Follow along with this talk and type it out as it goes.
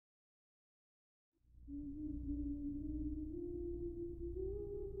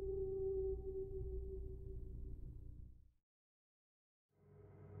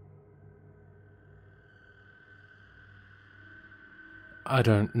I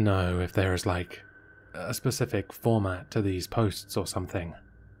don't know if there is like a specific format to these posts or something,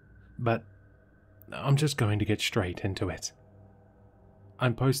 but I'm just going to get straight into it.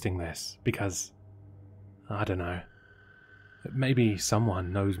 I'm posting this because, I don't know, maybe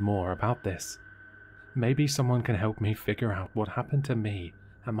someone knows more about this. Maybe someone can help me figure out what happened to me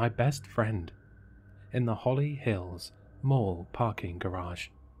and my best friend in the Holly Hills Mall parking garage.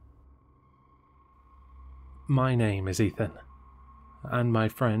 My name is Ethan, and my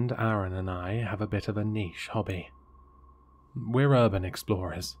friend Aaron and I have a bit of a niche hobby. We're urban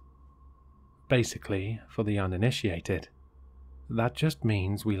explorers. Basically, for the uninitiated, that just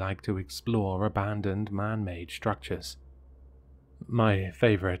means we like to explore abandoned man-made structures. My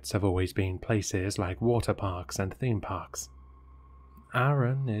favorites have always been places like water parks and theme parks.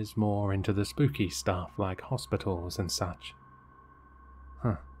 Aaron is more into the spooky stuff like hospitals and such.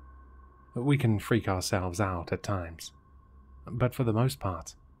 We can freak ourselves out at times, but for the most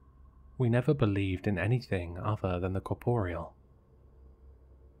part, we never believed in anything other than the corporeal.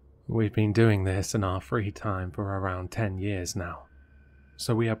 We've been doing this in our free time for around 10 years now,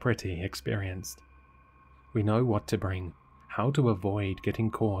 so we are pretty experienced. We know what to bring, how to avoid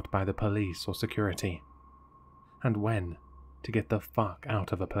getting caught by the police or security, and when to get the fuck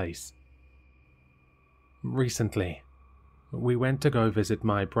out of a place. Recently, we went to go visit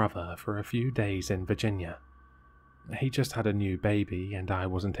my brother for a few days in Virginia. He just had a new baby and I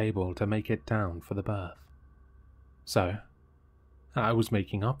wasn't able to make it down for the birth. So, I was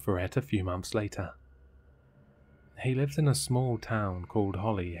making up for it a few months later. He lives in a small town called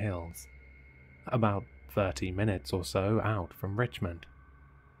Holly Hills, about 30 minutes or so out from Richmond.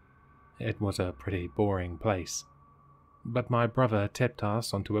 It was a pretty boring place, but my brother tipped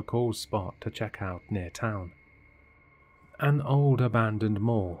us onto a cool spot to check out near town. An old abandoned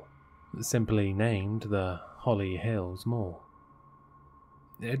mall, simply named the Holly Hills Mall.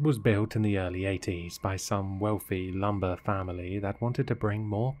 It was built in the early 80s by some wealthy lumber family that wanted to bring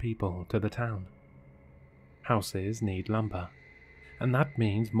more people to the town. Houses need lumber, and that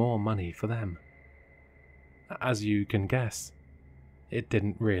means more money for them. As you can guess, it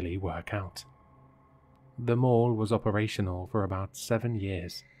didn't really work out. The mall was operational for about 7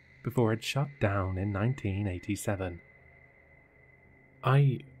 years before it shut down in 1987.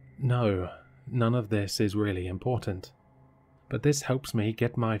 I know none of this is really important, but this helps me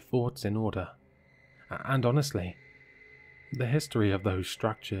get my thoughts in order. And honestly, the history of those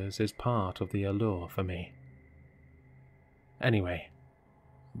structures is part of the allure for me. Anyway,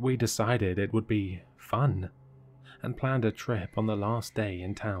 we decided it would be fun and planned a trip on the last day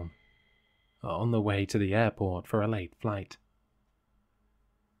in town, on the way to the airport for a late flight.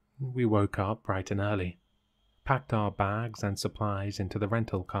 We woke up bright and early, packed our bags and supplies into the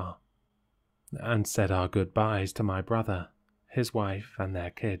rental car, and said our goodbyes to my brother, his wife, and their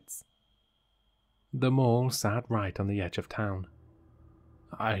kids. The mall sat right on the edge of town.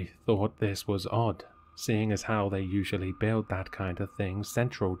 I thought this was odd, seeing as how they usually build that kind of thing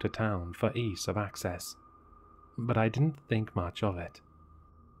central to town for ease of access, but I didn't think much of it.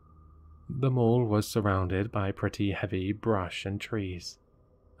 The mall was surrounded by pretty heavy brush and trees,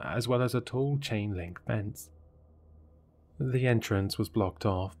 as well as a tall chain-link fence. The entrance was blocked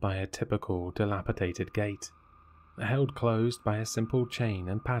off by a typical dilapidated gate, held closed by a simple chain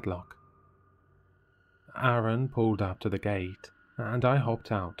and padlock. Aaron pulled up to the gate, and I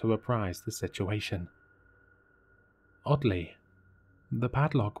hopped out to apprise the situation. Oddly, the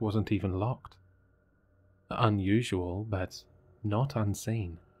padlock wasn't even locked. Unusual, but not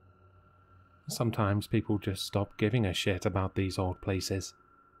unseen. Sometimes people just stop giving a shit about these old places,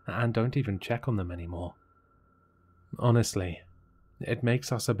 and don't even check on them anymore. Honestly, it makes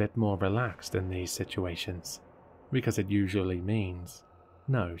us a bit more relaxed in these situations, because it usually means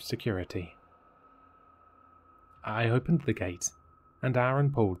no security. I opened the gate, and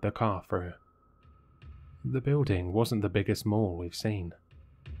Aaron pulled the car through. The building wasn't the biggest mall we've seen,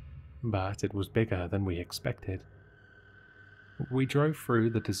 but it was bigger than we expected. We drove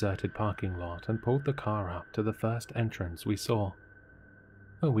through the deserted parking lot and pulled the car up to the first entrance we saw.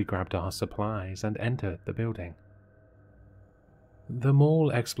 We grabbed our supplies and entered the building. The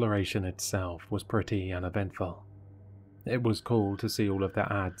mall exploration itself was pretty uneventful. It was cool to see all of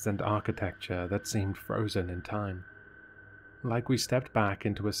the ads and architecture that seemed frozen in time, like we stepped back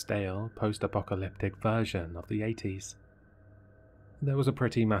into a stale, post-apocalyptic version of the 80s. There was a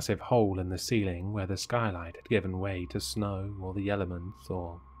pretty massive hole in the ceiling where the skylight had given way to snow or the elements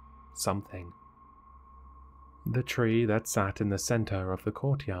or something. The tree that sat in the center of the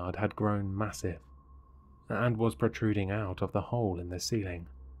courtyard had grown massive and was protruding out of the hole in the ceiling.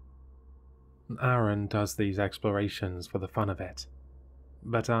 Aaron does these explorations for the fun of it,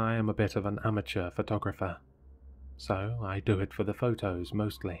 but I am a bit of an amateur photographer, so I do it for the photos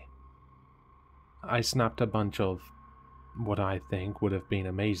mostly. I snapped a bunch of what I think would have been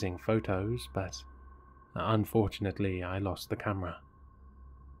amazing photos, but unfortunately I lost the camera.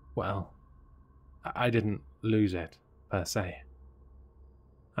 Well, I didn't lose it, per se.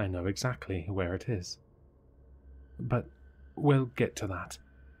 I know exactly where it is. But we'll get to that.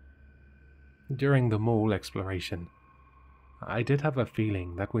 During the mall exploration, I did have a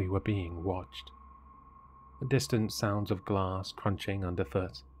feeling that we were being watched. Distant sounds of glass crunching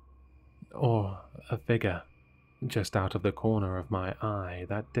underfoot, or a figure just out of the corner of my eye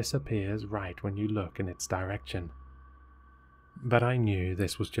that disappears right when you look in its direction. But I knew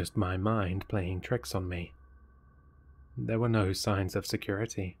this was just my mind playing tricks on me. There were no signs of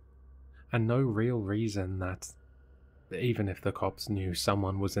security, and no real reason that, even if the cops knew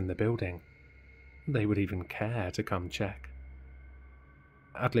someone was in the building, they would even care to come check.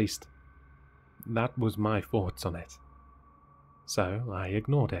 At least, that was my thoughts on it. So I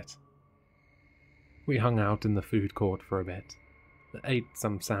ignored it. We hung out in the food court for a bit, ate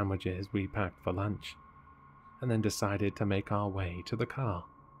some sandwiches we packed for lunch, and then decided to make our way to the car.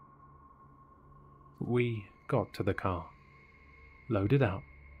 We got to the car, loaded up,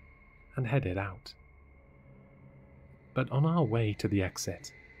 and headed out. But on our way to the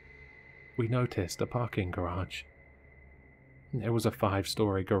exit, we noticed a parking garage. It was a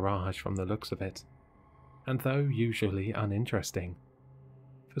 5-story garage from the looks of it, and though usually uninteresting,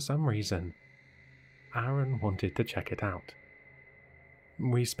 for some reason, Aaron wanted to check it out.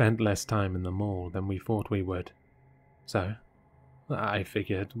 We spent less time in the mall than we thought we would, so I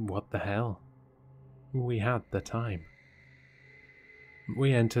figured, what the hell? We had the time.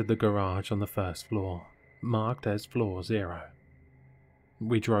 We entered the garage on the first floor, marked as floor 0.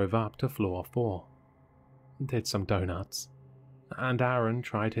 We drove up to floor 4, did some donuts, and Aaron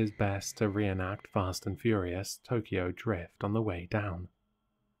tried his best to reenact Fast and Furious Tokyo Drift on the way down.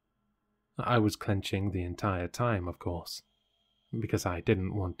 I was clenching the entire time, of course, because I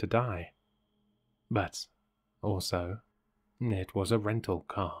didn't want to die. But, also, it was a rental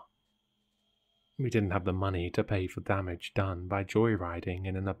car. We didn't have the money to pay for damage done by joyriding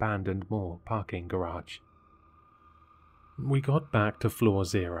in an abandoned mall parking garage. We got back to floor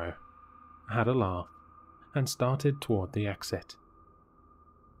 0, had a laugh, and started toward the exit.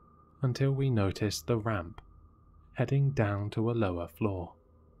 Until we noticed the ramp, heading down to a lower floor.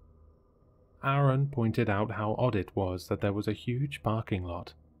 Aaron pointed out how odd it was that there was a huge parking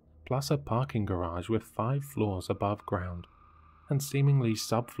lot, plus a parking garage with 5 floors above ground, and seemingly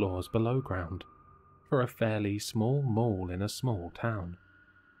subfloors below ground, for a fairly small mall in a small town.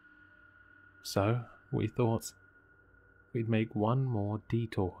 So, we thought, we'd make one more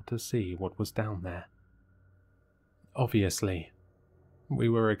detour to see what was down there. Obviously, we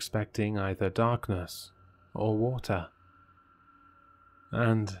were expecting either darkness or water.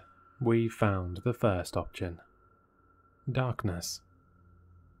 And we found the first option. Darkness.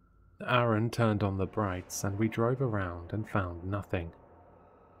 Aaron turned on the brights and we drove around and found nothing.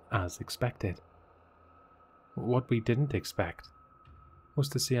 As expected. What we didn't expect was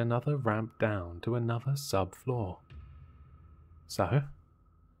to see another ramp down to another subfloor. So,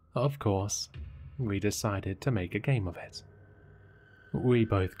 of course, we decided to make a game of it. We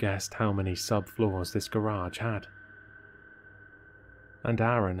both guessed how many subfloors this garage had. And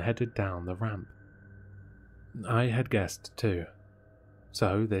Aaron headed down the ramp. I had guessed too,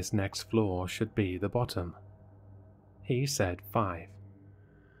 so this next floor should be the bottom. He said 5.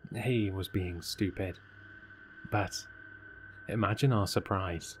 He was being stupid. But imagine our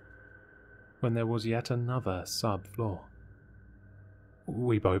surprise when there was yet another subfloor.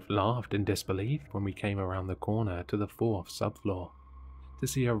 We both laughed in disbelief when we came around the corner to the 4th subfloor to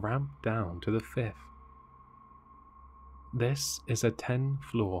see a ramp down to the 5th. This is a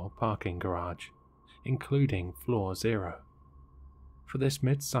 10-floor parking garage, including floor 0, for this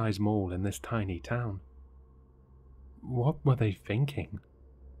mid-sized mall in this tiny town. What were they thinking?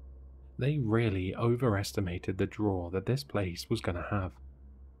 They really overestimated the draw that this place was going to have.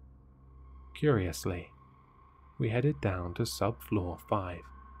 Curiously, we headed down to subfloor 5.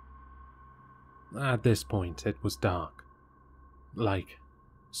 At this point it was dark. Like,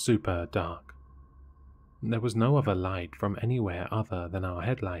 super dark. There was no other light from anywhere other than our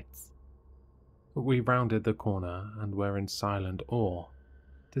headlights. We rounded the corner and were in silent awe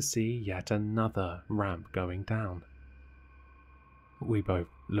to see yet another ramp going down. We both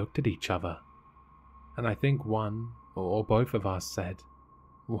looked at each other, and I think one or both of us said,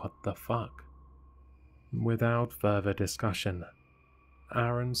 "What the fuck?" Without further discussion,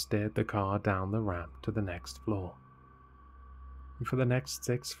 Aaron steered the car down the ramp to the next floor. For the next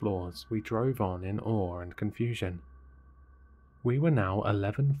 6 floors, we drove on in awe and confusion. We were now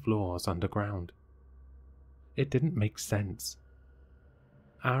 11 floors underground. It didn't make sense.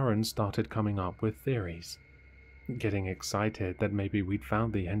 Aaron started coming up with theories, getting excited that maybe we'd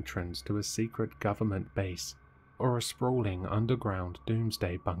found the entrance to a secret government base or a sprawling underground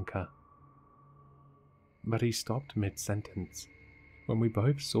doomsday bunker. But he stopped mid-sentence when we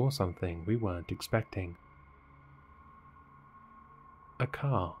both saw something we weren't expecting. A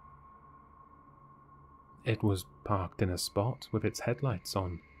car. It was parked in a spot with its headlights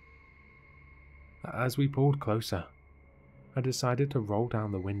on. As we pulled closer, I decided to roll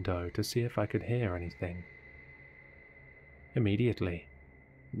down the window to see if I could hear anything. Immediately,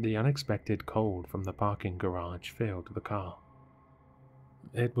 the unexpected cold from the parking garage filled the car.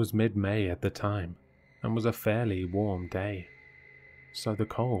 It was mid-May at the time, and was a fairly warm day, so the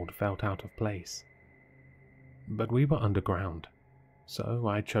cold felt out of place. But we were underground, so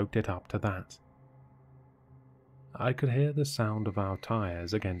I choked it up to that. I could hear the sound of our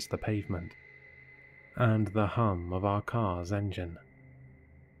tires against the pavement, and the hum of our car's engine.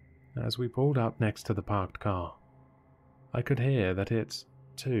 As we pulled up next to the parked car, I could hear that it,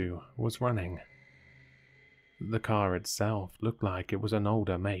 too, was running. The car itself looked like it was an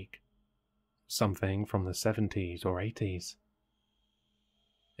older make, something from the 70s or 80s.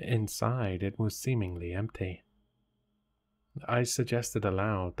 Inside, it was seemingly empty. I suggested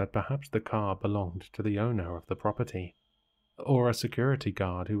aloud that perhaps the car belonged to the owner of the property, or a security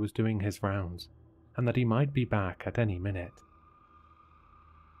guard who was doing his rounds, and that he might be back at any minute.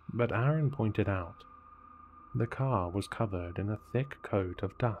 But Aaron pointed out the car was covered in a thick coat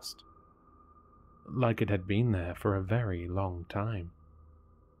of dust, like it had been there for a very long time.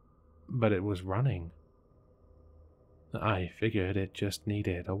 But it was running. I figured it just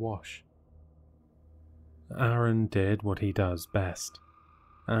needed a wash. Aaron did what he does best,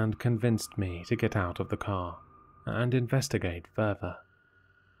 and convinced me to get out of the car and investigate further.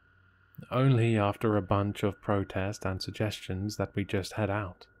 Only after a bunch of protest and suggestions that we just head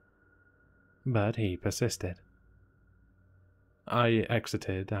out. But he persisted. I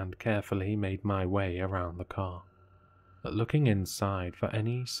exited and carefully made my way around the car, looking inside for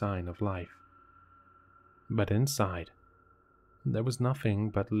any sign of life. But inside, there was nothing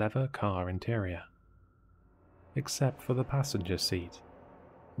but leather car interior, except for the passenger seat,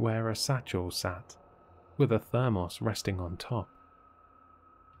 where a satchel sat, with a thermos resting on top.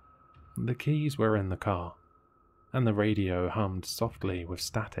 The keys were in the car, and the radio hummed softly with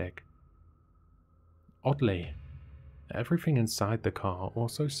static. Oddly, everything inside the car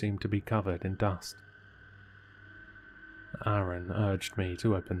also seemed to be covered in dust. Aaron urged me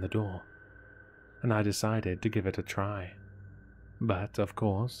to open the door, and I decided to give it a try, but of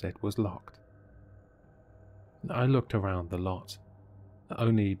course it was locked. I looked around the lot,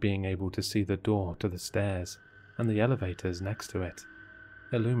 only being able to see the door to the stairs and the elevators next to it,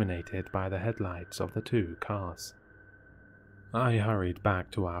 illuminated by the headlights of the 2 cars. I hurried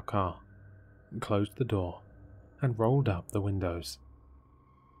back to our car, closed the door, and rolled up the windows.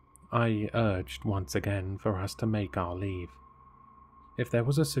 I urged once again for us to make our leave. If there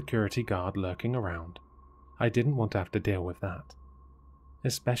was a security guard lurking around, I didn't want to have to deal with that,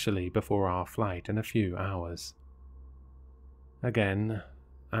 especially before our flight in a few hours. Again,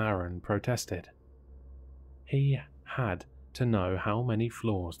 Aaron protested. He had to know how many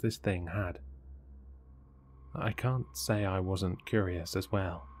floors this thing had. I can't say I wasn't curious as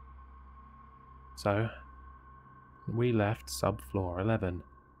well. So, we left subfloor 11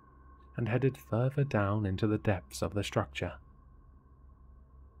 and headed further down into the depths of the structure.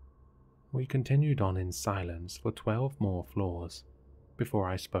 We continued on in silence for 12 more floors before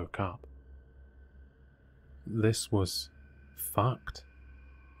I spoke up. This was fucked.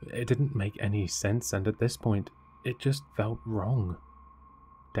 It didn't make any sense, and at this point, it just felt wrong.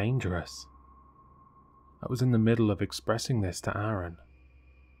 Dangerous. I was in the middle of expressing this to Aaron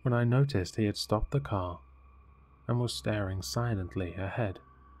when I noticed he had stopped the car and was staring silently ahead.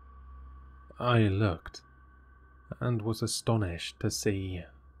 I looked and was astonished to see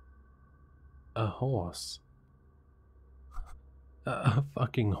a horse. A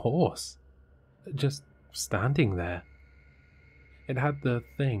fucking horse. Just standing there. It had the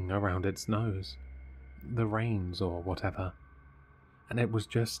thing around its nose, the reins or whatever, and it was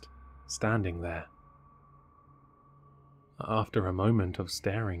just standing there. After a moment of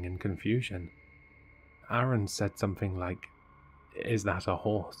staring in confusion, Aaron said something like, "Is that a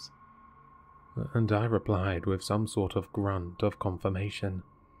horse?" And I replied with some sort of grunt of confirmation.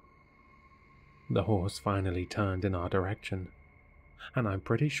 The horse finally turned in our direction, and I'm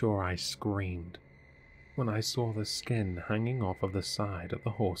pretty sure I screamed, when I saw the skin hanging off of the side of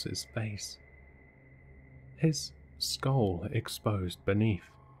the horse's face. His skull exposed beneath.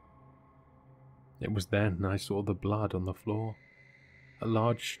 It was then I saw the blood on the floor, a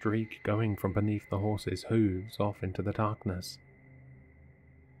large streak going from beneath the horse's hooves off into the darkness.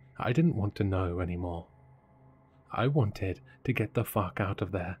 I didn't want to know anymore. I wanted to get the fuck out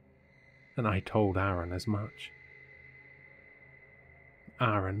of there, and I told Aaron as much.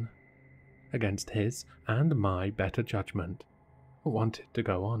 Aaron, against his and my better judgment, wanted to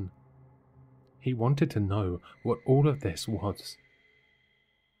go on. He wanted to know what all of this was.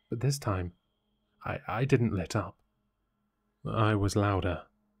 But this time, I didn't let up. I was louder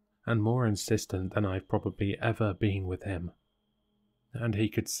and more insistent than I've probably ever been with him, and he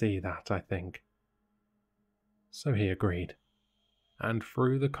could see that, I think. So he agreed, and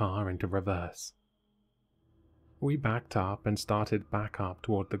threw the car into reverse. We backed up and started back up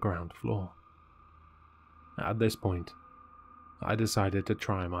toward the ground floor. At this point, I decided to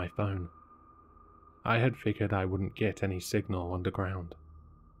try my phone. I had figured I wouldn't get any signal underground.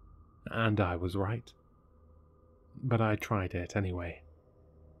 And I was right. But I tried it anyway.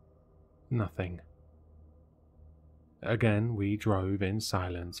 Nothing. Again, we drove in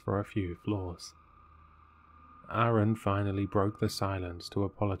silence for a few floors. Aaron finally broke the silence to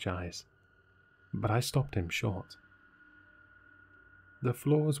apologize, but I stopped him short. The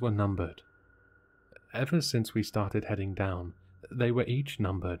floors were numbered. Ever since we started heading down, they were each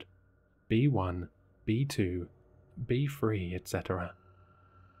numbered B1, B2, B3, etc.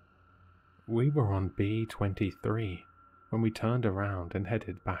 We were on B23 when we turned around and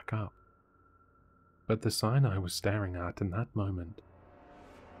headed back up. But the sign I was staring at in that moment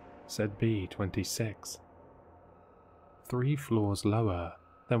said B26, 3 floors lower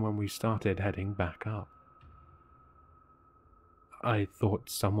than when we started heading back up. I thought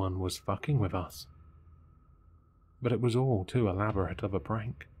someone was fucking with us, but it was all too elaborate of a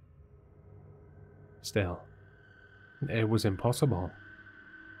prank. Still, it was impossible.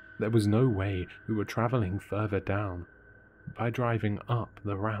 There was no way we were traveling further down by driving up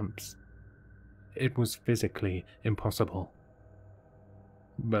the ramps. It was physically impossible.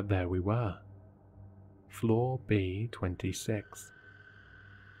 But there we were. Floor B26.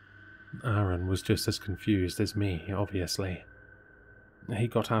 Aaron was just as confused as me, obviously. He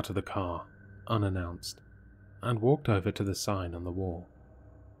got out of the car, unannounced, and walked over to the sign on the wall.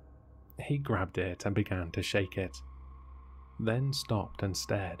 He grabbed it and began to shake it, then stopped and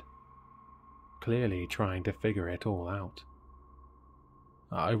stared, clearly trying to figure it all out.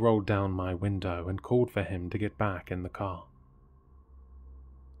 I rolled down my window and called for him to get back in the car.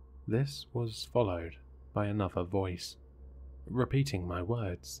 This was followed by another voice, repeating my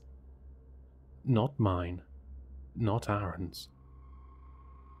words. Not mine, not Aaron's.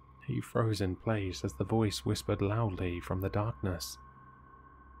 He froze in place as the voice whispered loudly from the darkness.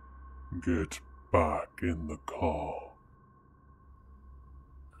 Get back in the car.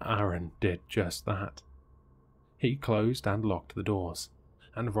 Aaron did just that. He closed and locked the doors,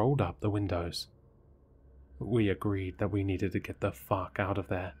 and rolled up the windows. We agreed that we needed to get the fuck out of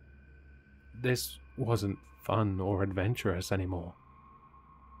there. This wasn't fun or adventurous anymore,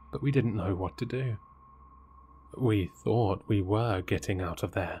 but we didn't know what to do. We thought we were getting out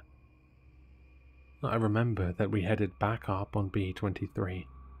of there. I remember that we headed back up on B23,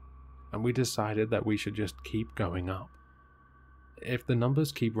 and we decided that we should just keep going up. If the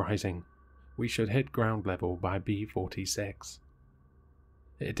numbers keep rising, we should hit ground level by B46.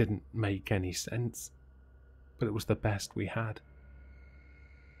 It didn't make any sense, but it was the best we had.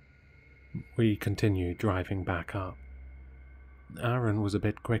 We continued driving back up. Aaron was a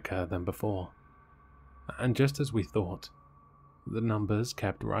bit quicker than before, and just as we thought, the numbers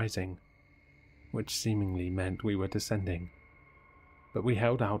kept rising, which seemingly meant we were descending, but we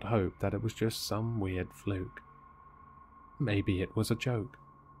held out hope that it was just some weird fluke. Maybe it was a joke.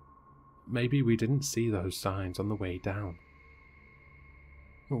 Maybe we didn't see those signs on the way down.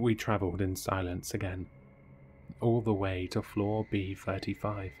 We travelled in silence again, all the way to floor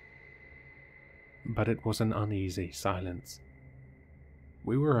B35. But it was an uneasy silence.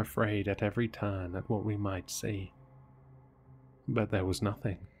 We were afraid at every turn at what we might see. But there was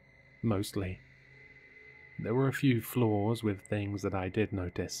nothing, mostly. There were a few floors with things that I did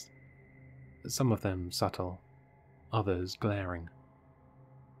notice, some of them subtle, others glaring.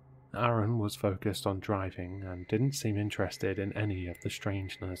 Aaron was focused on driving and didn't seem interested in any of the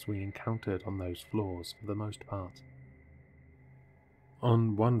strangeness we encountered on those floors for the most part.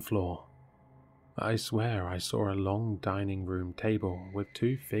 On one floor, I swear I saw a long dining room table with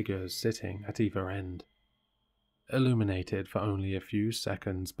 2 figures sitting at either end, illuminated for only a few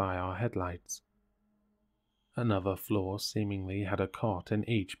seconds by our headlights. Another floor seemingly had a cot in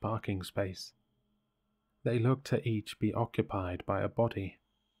each parking space. They looked to each be occupied by a body.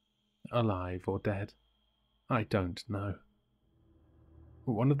 Alive or dead, I don't know.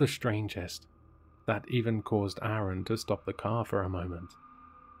 One of the strangest, that even caused Aaron to stop the car for a moment,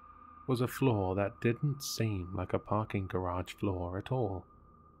 was a floor that didn't seem like a parking garage floor at all.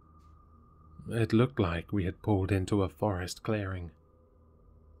 It looked like we had pulled into a forest clearing.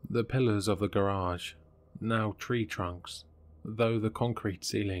 The pillars of the garage, now tree trunks, though the concrete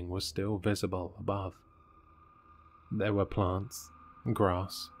ceiling was still visible above. There were plants,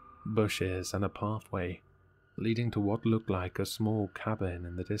 grass, bushes, and a pathway leading to what looked like a small cabin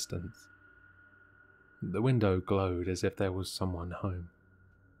in the distance. The window glowed as if there was someone home,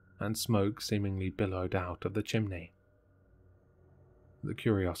 and smoke seemingly billowed out of the chimney. The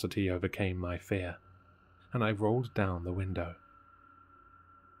curiosity overcame my fear, and I rolled down the window.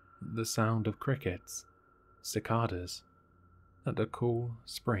 The sound of crickets, cicadas, and a cool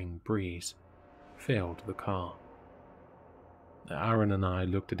spring breeze filled the car. Aaron and I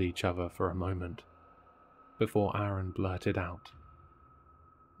looked at each other for a moment, before Aaron blurted out,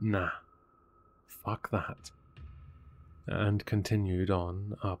 "Nah, fuck that," and continued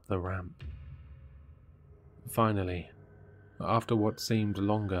on up the ramp. Finally, after what seemed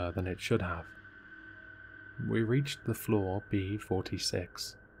longer than it should have, we reached the floor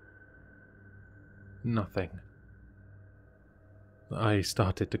B46. Nothing. I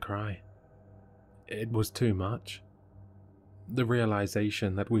started to cry. It was too much. The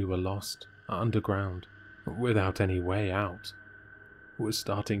realization that we were lost, underground, without any way out, was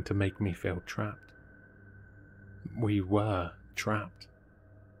starting to make me feel trapped. We were trapped.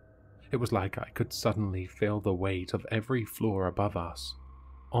 It was like I could suddenly feel the weight of every floor above us,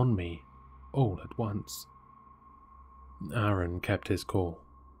 on me, all at once. Aaron kept his cool.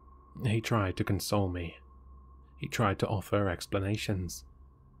 He tried to console me. He tried to offer explanations.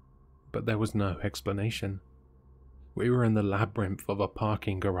 But there was no explanation. We were in the labyrinth of a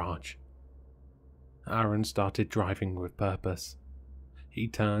parking garage. Aaron started driving with purpose. He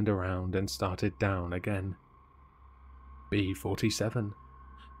turned around and started down again. B47,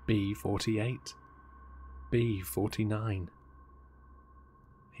 B48, B49.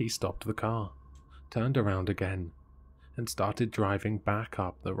 He stopped the car, turned around again, and started driving back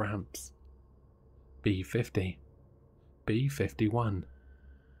up the ramps. B50, B51,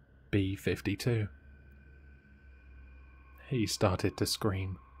 B52. He started to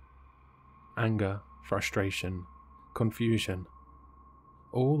scream. Anger, frustration, confusion,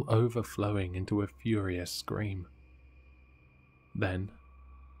 all overflowing into a furious scream. Then,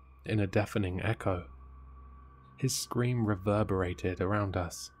 in a deafening echo, his scream reverberated around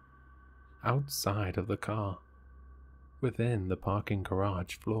us, outside of the car, within the parking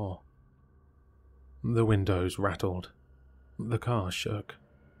garage floor. The windows rattled, the car shook,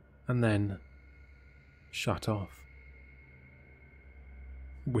 and then shut off.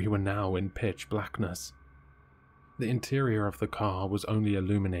 We were now in pitch blackness. The interior of the car was only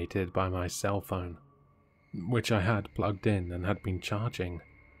illuminated by my cell phone, which I had plugged in and had been charging.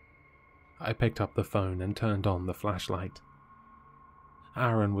 I picked up the phone and turned on the flashlight.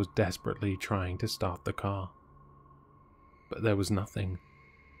 Aaron was desperately trying to start the car, but there was nothing,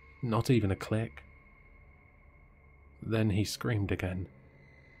 not even a click. Then he screamed again,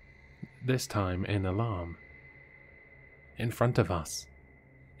 this time in alarm. In front of us,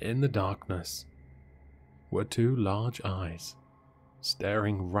 in the darkness, were two large eyes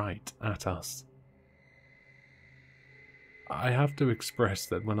staring right at us. I have to express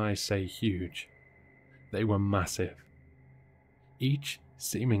that when I say huge, they were massive, each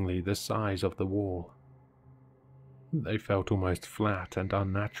seemingly the size of the wall. They felt almost flat and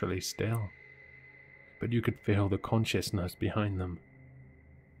unnaturally still, but you could feel the consciousness behind them.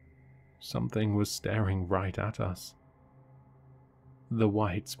 Something was staring right at us. The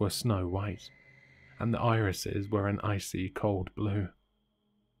whites were snow white, and the irises were an icy cold blue.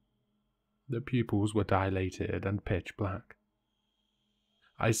 The pupils were dilated and pitch black.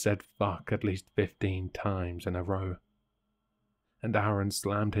 I said fuck at least 15 times in a row, and Aaron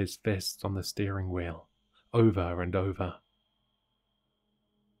slammed his fists on the steering wheel, over and over.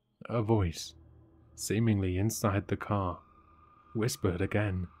 A voice, seemingly inside the car, whispered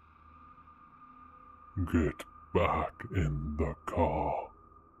again, "Get back in the car."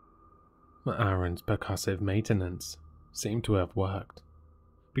 Aaron's percussive maintenance seemed to have worked,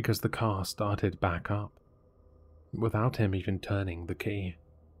 because the car started back up, without him even turning the key.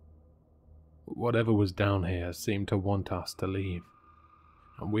 Whatever was down here seemed to want us to leave,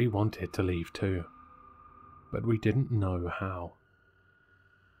 and we wanted to leave too, but we didn't know how.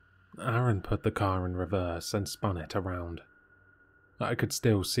 Aaron put the car in reverse and spun it around. I could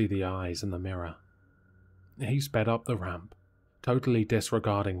still see the eyes in the mirror. He sped up the ramp, totally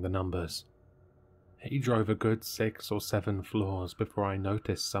disregarding the numbers. He drove a good 6 or 7 floors before I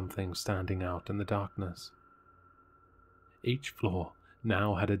noticed something standing out in the darkness. Each floor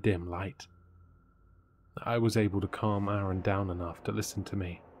now had a dim light. I was able to calm Aaron down enough to listen to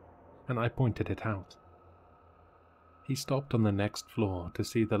me, and I pointed it out. He stopped on the next floor to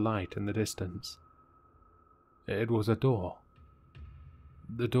see the light in the distance. It was a door.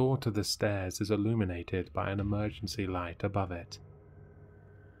 The door to the stairs is illuminated by an emergency light above it.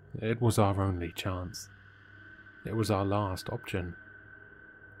 It was our only chance. It was our last option.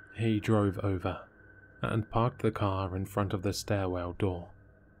 He drove over and parked the car in front of the stairwell door,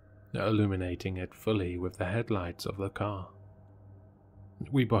 illuminating it fully with the headlights of the car.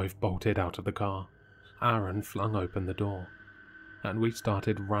 We both bolted out of the car. Aaron flung open the door, and we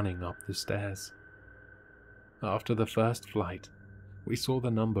started running up the stairs. After the first flight, we saw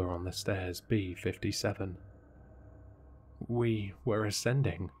the number on the stairs be 57. We were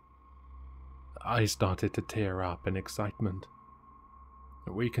ascending. I started to tear up in excitement.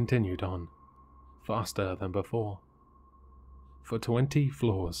 We continued on, faster than before. For 20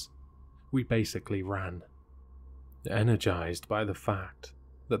 floors, we basically ran, energized by the fact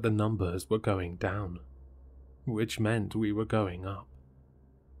that the numbers were going down, which meant we were going up.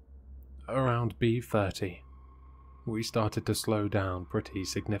 Around B30, we started to slow down pretty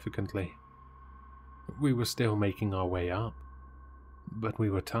significantly. We were still making our way up, but we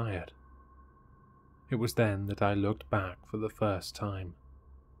were tired. It was then that I looked back for the first time.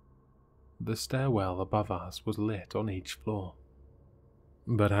 The stairwell above us was lit on each floor,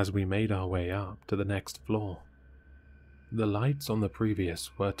 but as we made our way up to the next floor, the lights on the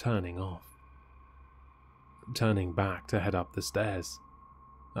previous were turning off. Turning back to head up the stairs,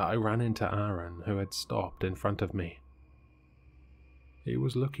 I ran into Aaron, who had stopped in front of me. He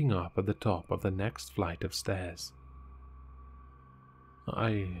was looking up at the top of the next flight of stairs.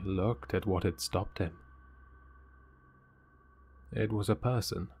 I looked at what had stopped him. It was a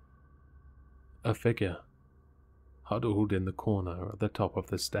person, a figure, huddled in the corner at the top of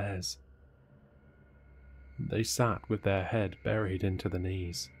the stairs. They sat with their head buried into the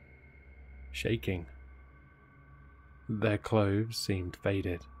knees, shaking. Their clothes seemed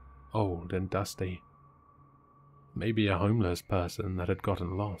faded, old and dusty. Maybe a homeless person that had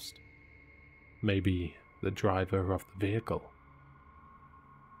gotten lost. Maybe the driver of the vehicle.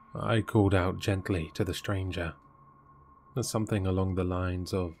 I called out gently to the stranger, something along the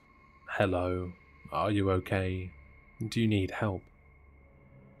lines of, "Hello, are you okay? Do you need help?"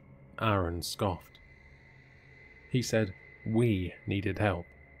 Aaron scoffed. He said we needed help.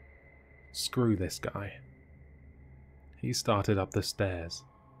 Screw this guy. He started up the stairs,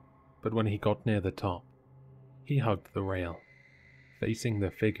 but when he got near the top, he hugged the rail, facing the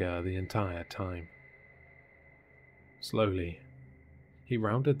figure the entire time. Slowly, he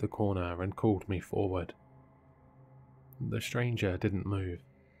rounded the corner and called me forward. The stranger didn't move.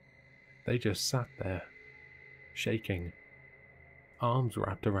 They just sat there, shaking, arms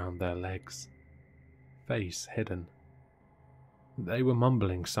wrapped around their legs, face hidden. They were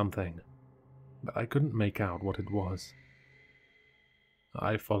mumbling something, but I couldn't make out what it was.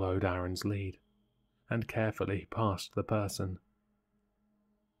 I followed Aaron's lead and carefully passed the person.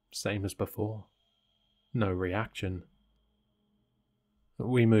 Same as before. No reaction.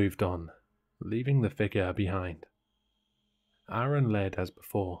 We moved on, leaving the figure behind. Aaron led as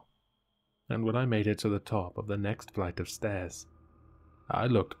before, and when I made it to the top of the next flight of stairs, I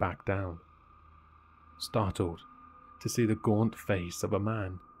looked back down, startled to see the gaunt face of a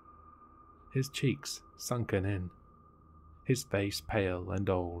man, his cheeks sunken in, his face pale and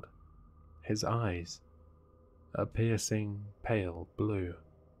old, his eyes a piercing pale blue,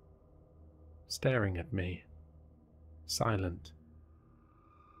 staring at me, silent,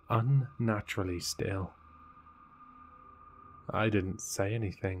 unnaturally still. I didn't say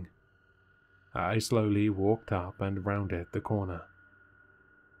anything. I slowly walked up and rounded the corner.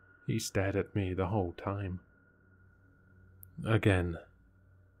 He stared at me the whole time. Again,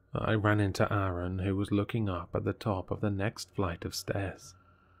 I ran into Aaron, who was looking up at the top of the next flight of stairs.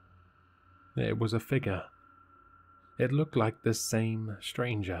 It was a figure. It looked like the same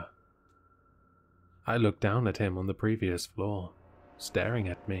stranger. I looked down at him on the previous floor, staring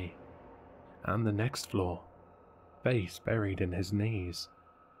at me, and the next floor, face buried in his knees.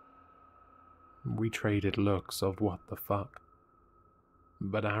 We traded looks of what the fuck.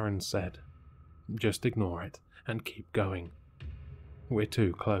 But Aaron said, "Just ignore it and keep going. We're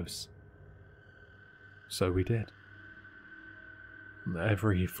too close." So we did.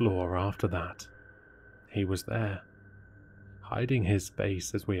 Every floor after that, he was there, hiding his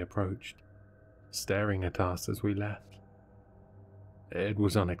face as we approached, staring at us as we left. It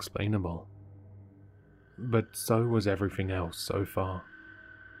was unexplainable. But so was everything else so far.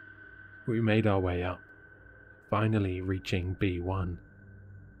 We made our way up, finally reaching B1.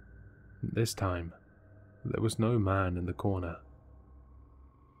 This time, there was no man in the corner.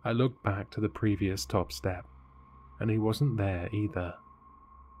 I looked back to the previous top step, and he wasn't there either.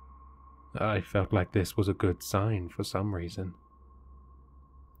 I felt like this was a good sign for some reason.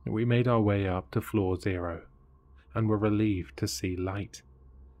 We made our way up to floor 0, and were relieved to see light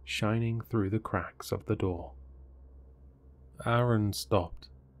shining through the cracks of the door. Aaron stopped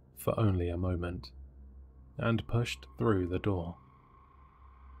for only a moment, and pushed through the door.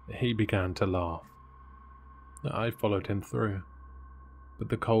 He began to laugh. I followed him through, but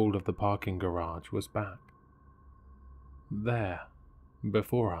the cold of the parking garage was back. There,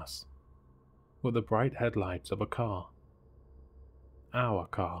 before us, were the bright headlights of a car. Our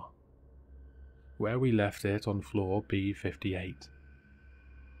car, where we left it on floor B58.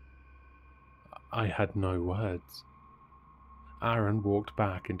 I had no words. Aaron walked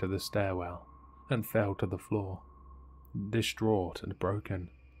back into the stairwell and fell to the floor, distraught and broken.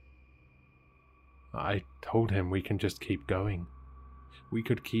 I told him we can just keep going. We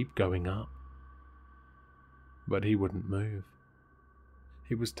could keep going up. But he wouldn't move.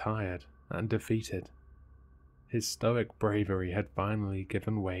 He was tired and defeated. His stoic bravery had finally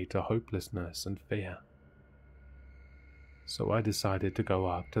given way to hopelessness and fear. So I decided to go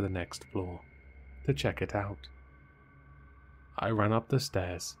up to the next floor to check it out. I ran up the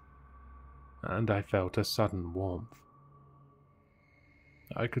stairs, and I felt a sudden warmth.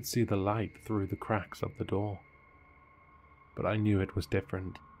 I could see the light through the cracks of the door, but I knew it was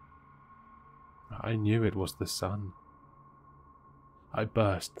different. I knew it was the sun. I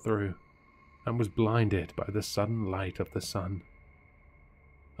burst through, and was blinded by the sudden light of the sun.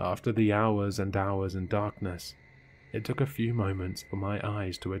 After the hours and hours in darkness, it took a few moments for my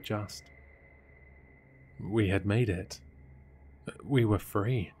eyes to adjust. We had made it. We were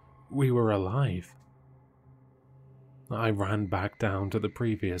free. We were alive. I ran back down to the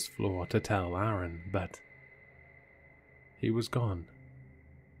previous floor to tell Aaron, but he was gone.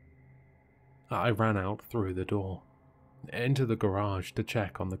 I ran out through the door, into the garage to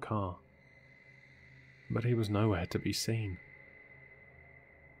check on the car, but he was nowhere to be seen.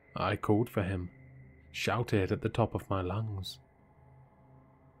 I called for him, shouted at the top of my lungs.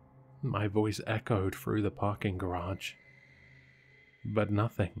 My voice echoed through the parking garage, but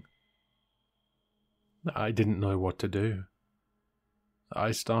nothing. I didn't know what to do.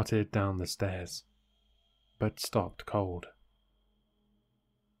 I started down the stairs, but stopped cold.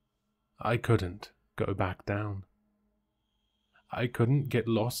 I couldn't go back down. I couldn't get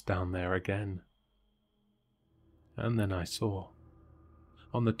lost down there again. And then I saw,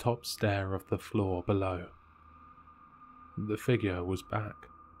 on the top stair of the floor below, the figure was back.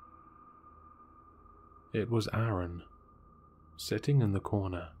 It was Aaron, sitting in the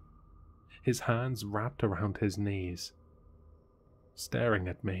corner, his hands wrapped around his knees, staring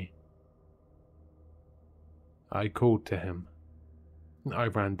at me. I called to him. I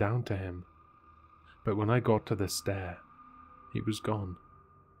ran down to him, but when I got to the stair, he was gone.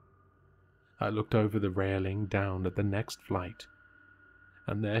 I looked over the railing down at the next flight,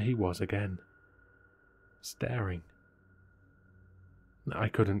 and there he was again, staring. I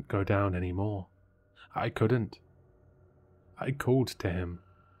couldn't go down anymore. I couldn't. I called to him,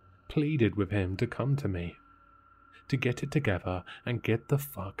 pleaded with him to come to me, to get it together and get the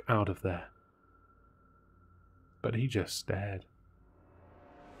fuck out of there. But he just stared.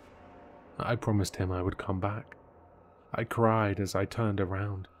 I promised him I would come back. I cried as I turned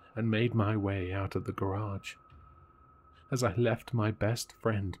around and made my way out of the garage, as I left my best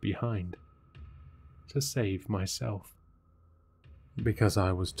friend behind to save myself, because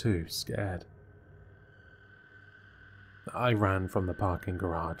I was too scared. I ran from the parking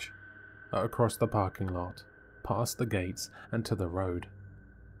garage, across the parking lot, past the gates and to the road.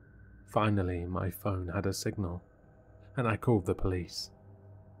 Finally, my phone had a signal, and I called the police.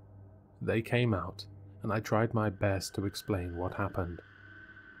 They came out, and I tried my best to explain what happened.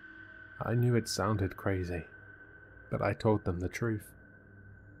 I knew it sounded crazy, but I told them the truth.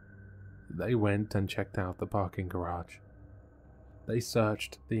 They went and checked out the parking garage. They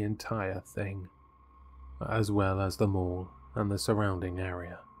searched the entire thing, as well as the mall and the surrounding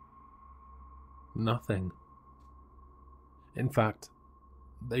area. Nothing. In fact,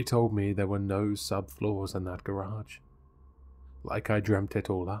 they told me there were no subfloors in that garage, like I dreamt it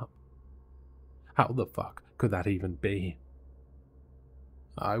all up. How the fuck could that even be?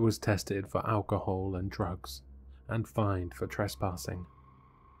 I was tested for alcohol and drugs, and fined for trespassing.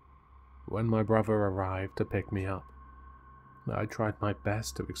 When my brother arrived to pick me up, I tried my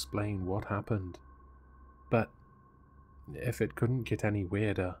best to explain what happened, but if it couldn't get any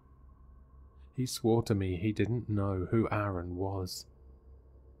weirder, he swore to me he didn't know who Aaron was.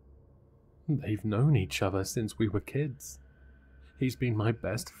 They've known each other since we were kids. He's been my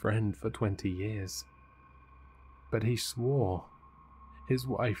best friend for 20 years. But he swore, his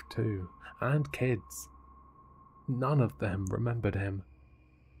wife too, and kids. None of them remembered him.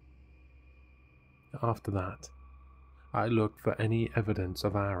 After that, I looked for any evidence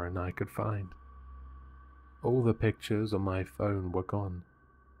of Aaron I could find. All the pictures on my phone were gone.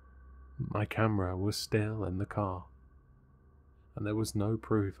 My camera was still in the car, and there was no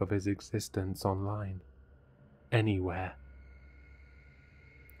proof of his existence online, anywhere.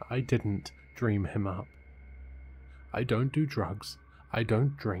 I didn't dream him up. I don't do drugs. I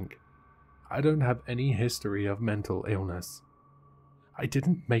don't drink. I don't have any history of mental illness. I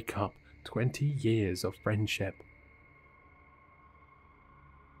didn't make up 20 years of friendship.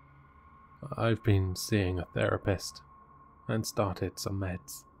 I've been seeing a therapist and started some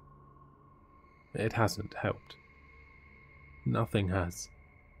meds. It hasn't helped. Nothing has.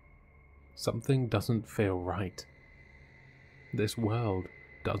 Something doesn't feel right. This world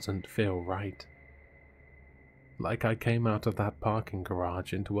doesn't feel right. Like I came out of that parking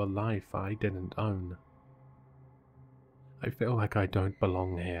garage into a life I didn't own. I feel like I don't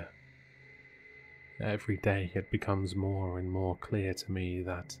belong here. Every day it becomes more and more clear to me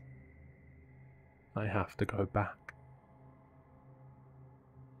that I have to go back.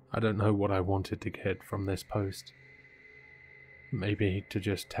 I don't know what I wanted to get from this post. Maybe to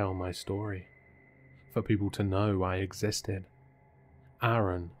just tell my story, for people to know I existed.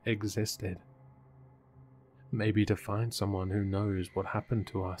 Aaron existed. Maybe to find someone who knows what happened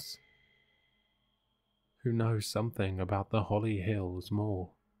to us, who knows something about the Holly Hills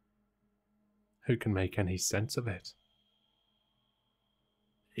Mall, who can make any sense of it.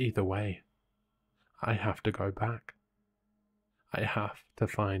 Either way, I have to go back. I have to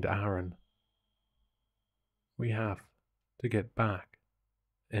find Aaron. We have to get back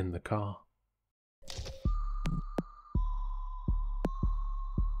in the car.